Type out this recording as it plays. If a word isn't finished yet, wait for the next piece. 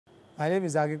My name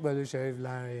is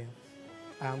Lanre.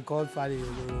 I am called Fadi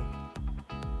Oloro.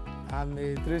 I'm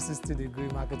a 360-degree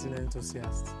marketing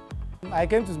enthusiast. I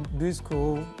came to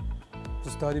bschool to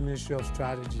study Ministry of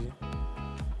Strategy.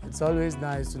 It's always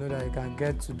nice to know that you can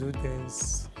get to do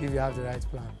things if you have the right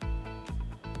plan.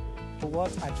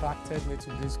 What attracted me to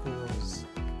bschool was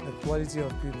the quality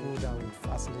of people that would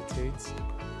facilitate.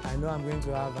 I know I'm going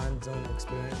to have hands-on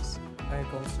experience when it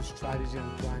comes to strategy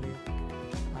and planning,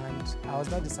 and I was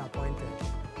not disappointed.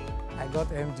 I got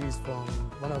MDs from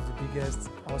one of the biggest,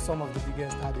 or some of the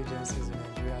biggest ad agencies in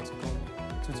Nigeria to come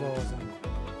tutor us on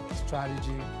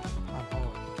strategy and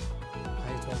all.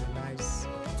 And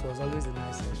it was always a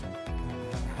nice session.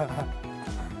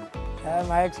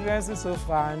 My experiences so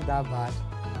far aren't that bad.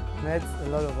 Met a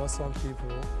lot of awesome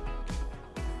people.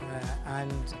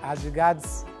 And as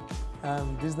regards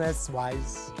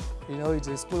business-wise, it's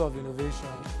a school of innovation.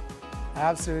 I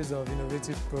have a series of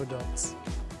innovative products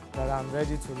that I'm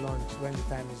ready to launch when the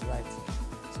time is right.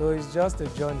 So it's just a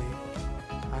journey,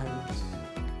 and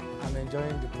I'm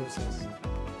enjoying the process.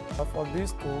 But for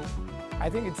bschool, I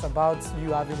think it's about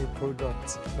you having a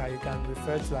product that you can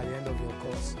refer to at the end of your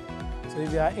course. So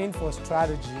if you are in for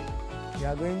strategy, you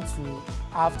are going to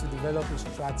have to develop a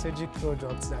strategic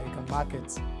product that you can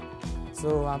market.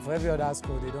 So for every other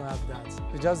school, they don't have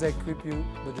that. They just equip you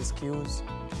with the skills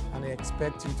and they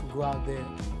expect you to go out there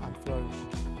and flourish.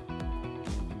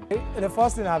 The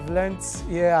first thing I've learned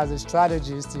here as a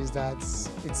strategist is that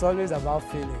it's always about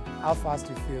feeling, how fast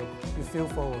you feel. You feel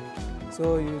forward.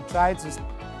 So you try to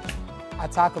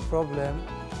attack a problem,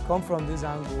 come from this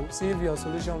angle, see if your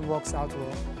solution works out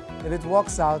well. If it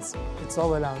works out, it's all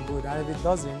well and good. And if it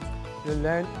doesn't, you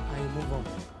learn and you move on.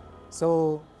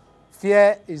 So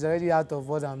fear is already out of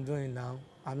what I'm doing now.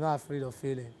 I'm not afraid of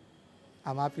failing.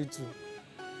 I'm happy to.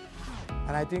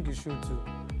 And I think you should too.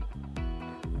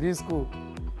 bschool,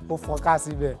 ó fọ́n ká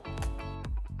síbẹ̀.